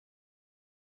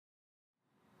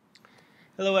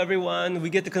Hello, everyone. We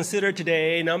get to consider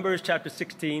today Numbers chapter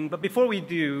 16. But before we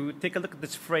do, take a look at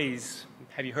this phrase.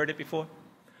 Have you heard it before?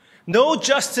 No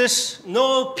justice,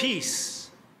 no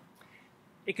peace.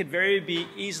 It could very be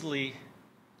easily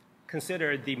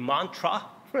considered the mantra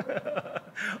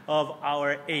of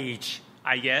our age,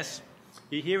 I guess.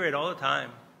 You hear it all the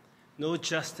time. No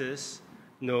justice,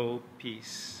 no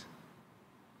peace.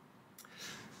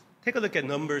 Take a look at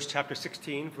Numbers chapter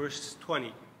 16, verse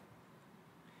 20.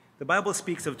 The Bible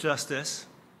speaks of justice.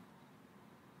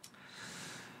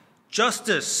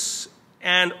 Justice,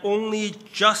 and only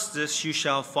justice you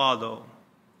shall follow,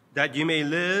 that you may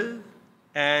live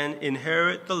and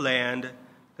inherit the land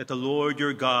that the Lord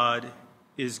your God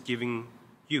is giving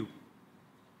you.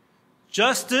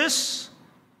 Justice,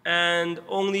 and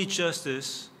only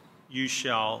justice you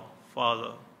shall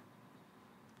follow.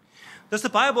 Does the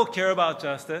Bible care about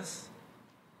justice?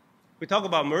 We talk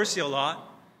about mercy a lot.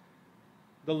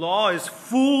 The law is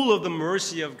full of the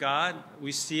mercy of God.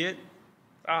 We see it.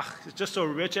 It's just so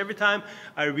rich. Every time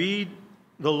I read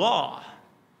the law,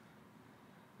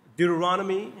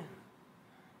 Deuteronomy,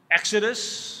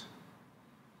 Exodus,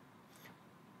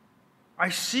 I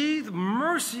see the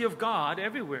mercy of God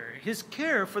everywhere, His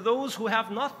care for those who have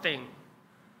nothing.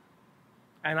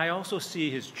 And I also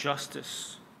see His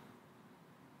justice.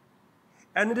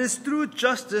 And it is through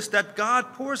justice that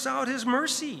God pours out His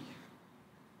mercy.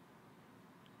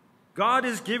 God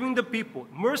is giving the people,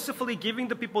 mercifully giving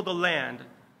the people the land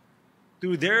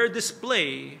through their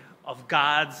display of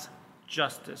God's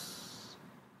justice.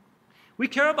 We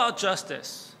care about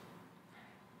justice.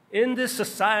 In this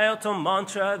societal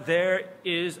mantra, there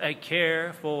is a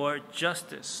care for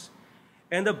justice.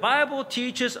 And the Bible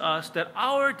teaches us that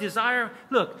our desire,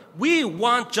 look, we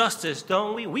want justice,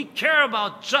 don't we? We care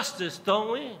about justice,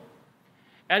 don't we?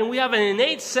 And we have an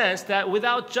innate sense that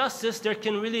without justice, there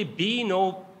can really be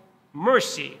no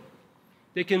mercy.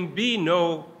 There can be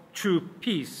no true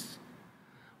peace.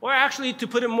 Or actually, to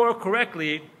put it more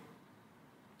correctly,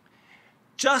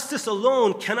 justice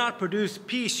alone cannot produce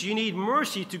peace. You need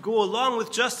mercy to go along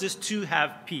with justice to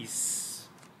have peace.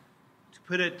 To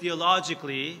put it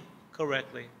theologically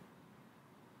correctly.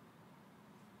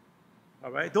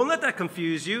 All right? Don't let that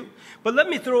confuse you. But let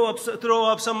me throw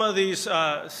up some of these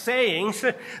sayings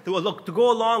to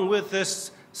go along with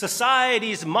this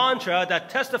society's mantra that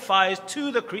testifies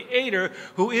to the Creator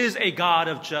who is a God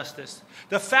of justice.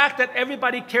 The fact that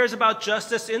everybody cares about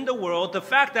justice in the world, the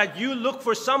fact that you look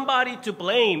for somebody to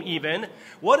blame even,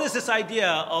 what is this idea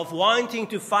of wanting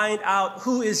to find out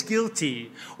who is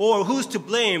guilty or who's to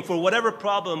blame for whatever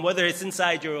problem, whether it's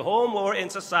inside your home or in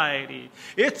society?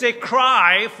 It's a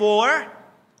cry for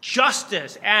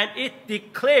justice, and it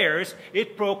declares,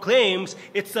 it proclaims,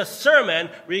 it's a sermon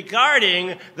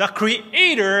regarding the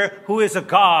Creator who is a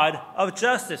God of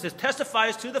justice. It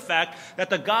testifies to the fact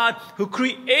that the God who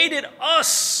created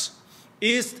us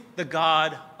is the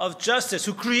God of justice,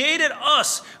 who created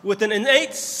us with an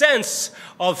innate sense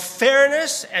of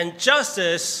fairness and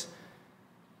justice.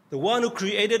 The one who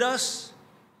created us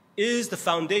is the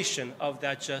foundation of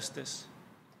that justice.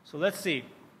 So let's see.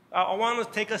 I want to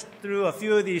take us through a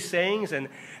few of these sayings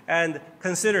and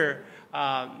consider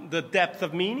the depth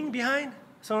of meaning behind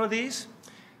some of these.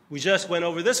 We just went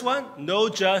over this one. No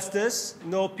justice,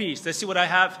 no peace. Let's see what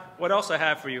else I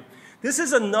have for you. This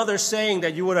is another saying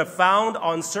that you would have found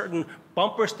on certain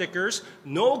bumper stickers.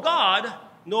 No God,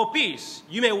 no peace.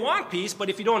 You may want peace, but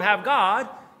if you don't have God,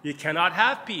 you cannot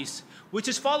have peace. Which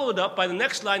is followed up by the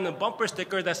next line in the bumper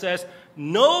sticker that says,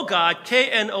 no God,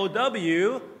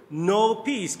 K-N-O-W, no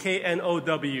peace,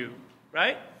 K-N-O-W,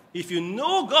 right? If you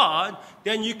know God,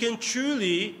 then you can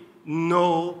truly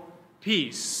know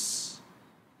peace,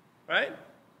 right?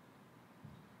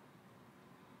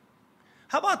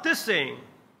 How about this saying?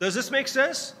 Does this make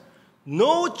sense?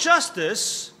 No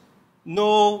justice,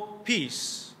 no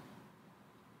peace.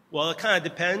 Well, it kind of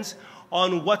depends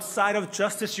on what side of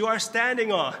justice you are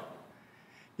standing on.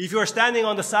 If you are standing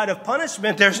on the side of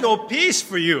punishment, there's no peace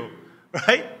for you,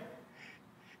 right?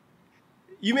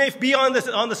 You may be on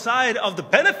the side of the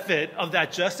benefit of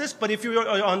that justice, but if you're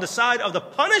on the side of the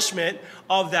punishment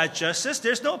of that justice,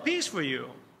 there's no peace for you.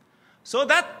 So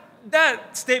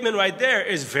that statement right there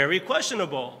is very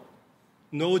questionable.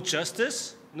 No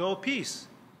justice, no peace.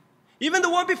 Even the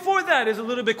one before that is a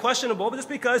little bit questionable, just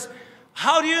because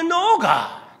how do you know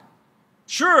God?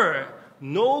 Sure,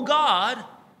 no God,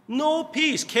 no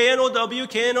peace. K-N-O-W,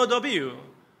 K-N-O-W.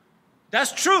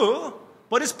 That's true.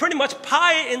 But it's pretty much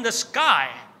pie in the sky,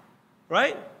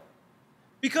 right?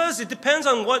 Because it depends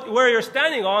on where you're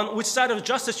standing on, which side of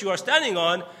justice you are standing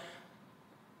on,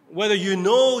 whether you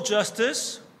know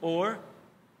justice or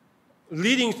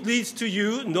leads to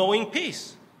you knowing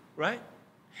peace, right?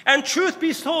 And truth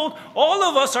be told, all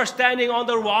of us are standing on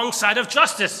the wrong side of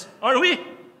justice, aren't we?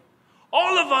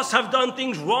 All of us have done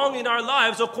things wrong in our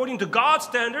lives according to God's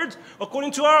standards,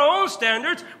 according to our own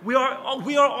standards. We are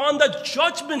on the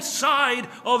judgment side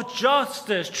of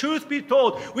justice. Truth be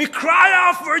told, we cry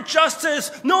out for justice,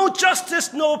 no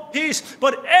peace.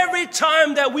 But every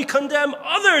time that we condemn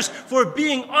others for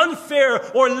being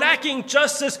unfair or lacking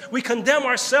justice, we condemn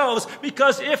ourselves,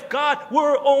 because if God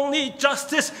were only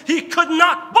justice, he could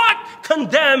not but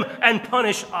condemn and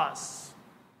punish us.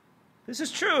 This is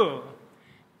true.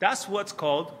 That's what's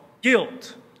called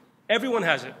guilt. Everyone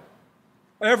has it.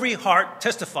 Every heart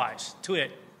testifies to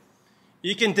it.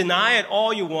 You can deny it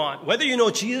all you want, whether you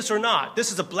know Jesus or not.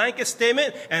 This is a blanket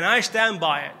statement, and I stand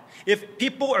by it. If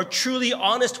people are truly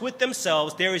honest with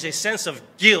themselves, there is a sense of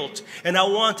guilt. And I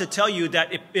want to tell you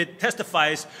that it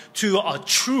testifies to a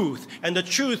truth. And the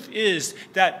truth is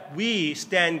that we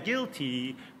stand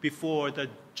guilty before the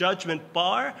judgment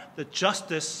bar, the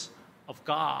justice of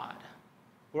God.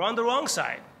 We're on the wrong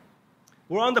side.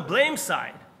 We're on the blame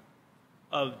side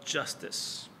of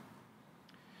justice.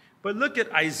 But look at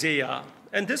Isaiah.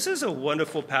 And this is a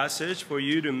wonderful passage for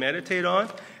you to meditate on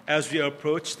as we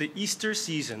approach the Easter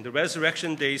season, the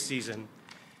Resurrection Day season.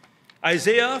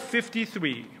 Isaiah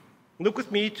 53. Look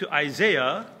with me to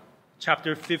Isaiah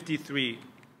chapter 53.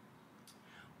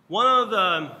 One of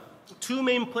the two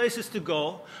main places to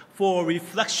go for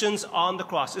reflections on the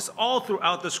cross. It's all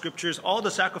throughout the scriptures, all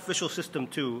the sacrificial system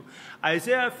too.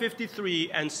 Isaiah 53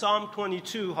 and Psalm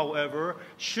 22, however,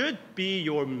 should be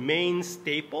your main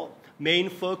staple, main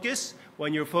focus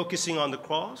when you're focusing on the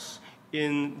cross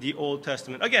in the Old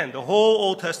Testament. Again, the whole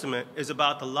Old Testament is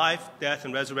about the life, death,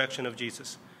 and resurrection of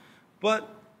Jesus. But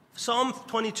Psalm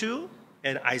 22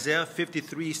 and Isaiah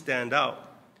 53 stand out.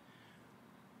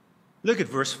 Look at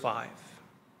verse 5.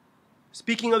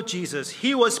 Speaking of Jesus,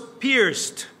 he was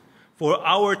pierced for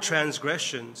our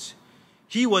transgressions.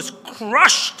 He was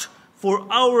crushed for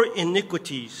our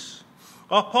iniquities.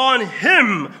 Upon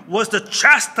him was the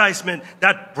chastisement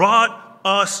that brought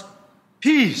us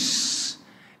peace.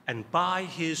 And by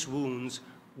his wounds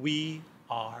we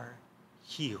are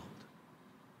healed.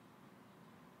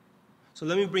 So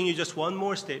let me bring you just one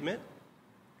more statement.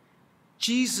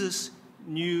 Jesus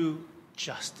knew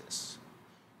justice.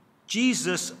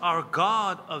 Jesus, our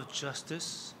God of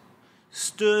justice,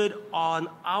 stood on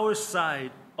our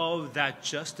side of that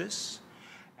justice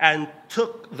and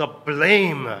took the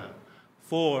blame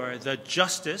for the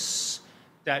justice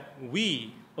that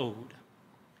we owed.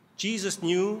 Jesus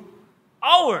knew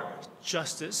our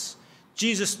justice.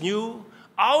 Jesus knew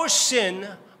our sin,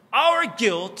 our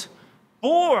guilt,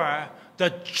 bore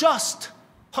the just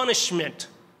punishment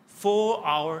for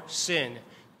our sin.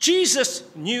 Jesus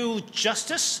knew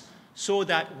justice so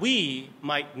that we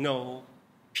might know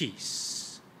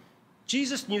peace.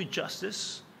 Jesus knew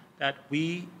justice that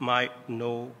we might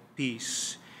know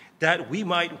peace, that we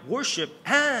might worship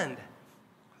and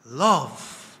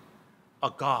love a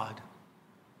God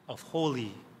of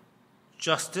holy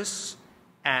justice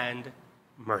and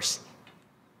mercy.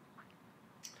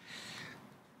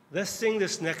 Let's sing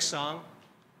this next song,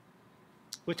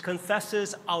 which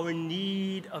confesses our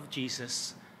need of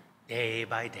Jesus day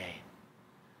by day.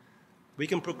 We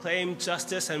can proclaim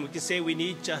justice and we can say we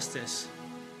need justice.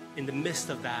 In the midst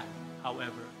of that,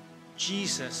 however,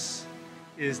 Jesus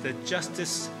is the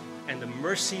justice and the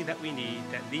mercy that we need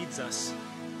that leads us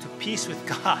to peace with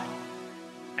God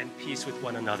and peace with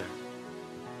one another.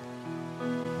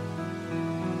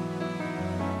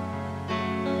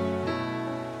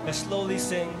 Let's slowly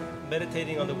sing,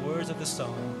 meditating on the words of the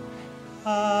song.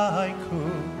 I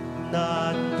could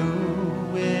not do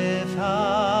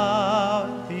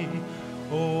without thee,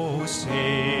 O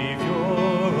Savior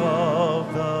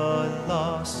of the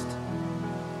lost,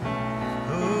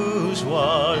 whose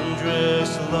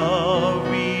wondrous love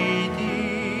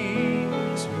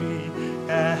redeems me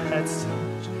at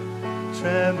such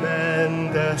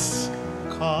tremendous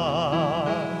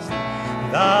cost.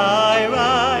 Thy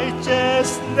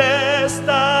righteousness,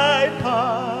 thy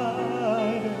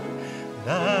pardon,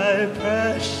 thy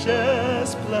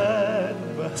precious blood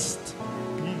must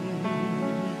be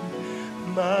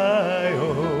my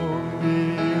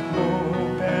only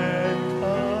hope and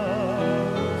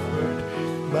comfort,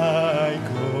 my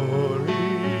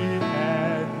glory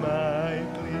and my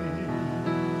plea.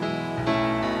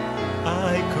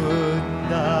 I could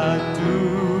not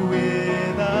do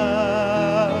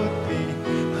without thee.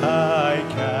 I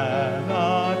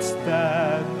cannot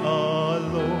stand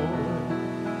alone.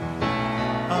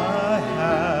 I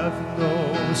have no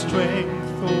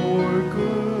strength or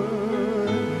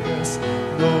goodness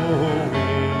no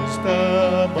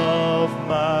wisdom of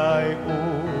my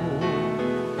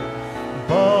own,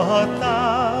 but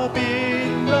thou,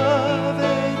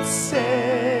 beloved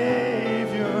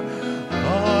Savior,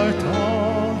 art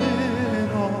all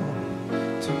in all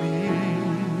to me,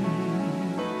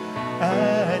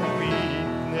 and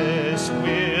weakness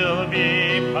will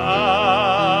be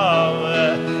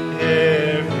power,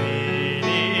 if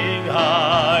leaning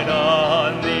hard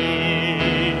on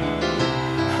thee.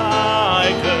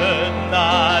 I could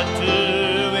not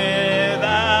do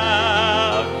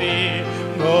without thee,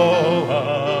 no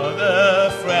other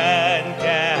friend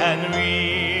can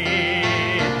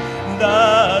read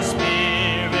the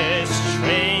Spirit's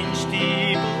strange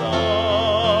deep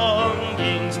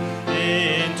longings,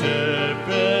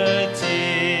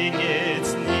 interpreting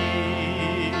its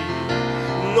need.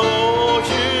 No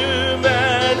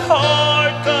human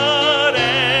heart could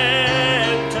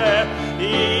enter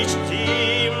each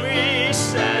deep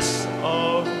recess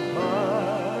of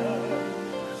mine,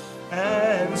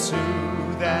 and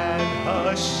soothe and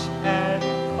hush and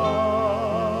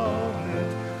calm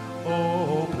it.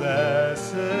 Oh,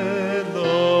 blessed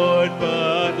Lord,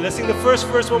 but let's sing the first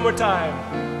verse one more time.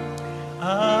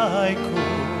 I could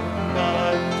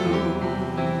not do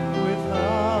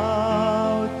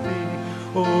without thee,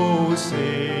 O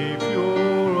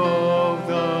Savior of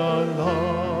the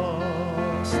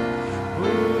lost,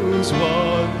 whose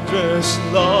wondrous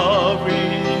love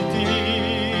redeemed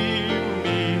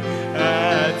me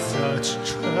at such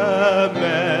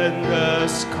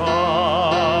tremendous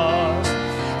cost.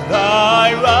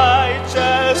 Thy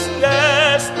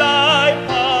righteousness, thy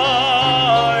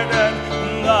pardon,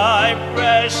 thy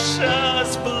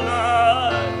precious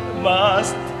blood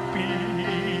must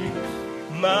be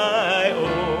my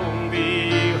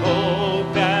only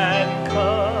hope and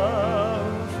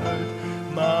comfort,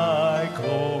 my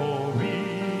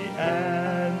glory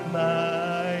and my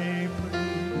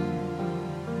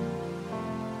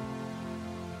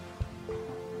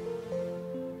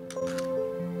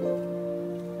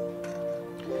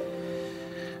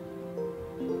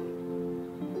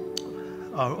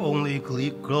Our only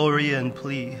glory and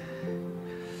plea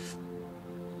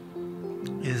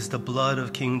is the blood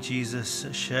of King Jesus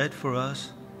shed for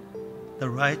us, the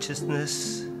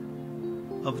righteousness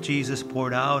of Jesus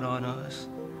poured out on us,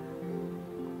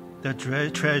 the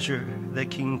treasure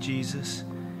that King Jesus,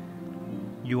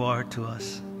 you are to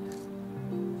us.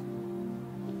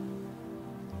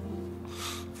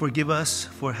 Forgive us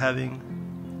for having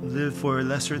lived for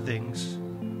lesser things.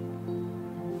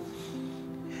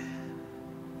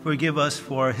 Forgive us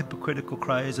for our hypocritical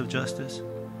cries of justice.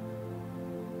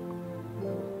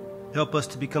 Help us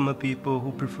to become a people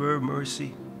who prefer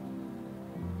mercy,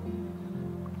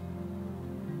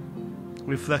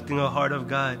 reflecting a heart of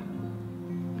God,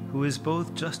 who is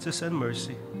both justice and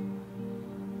mercy,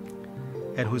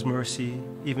 and whose mercy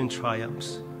even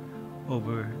triumphs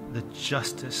over the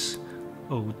justice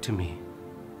owed to me.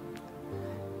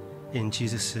 In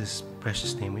Jesus'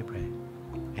 precious name we pray.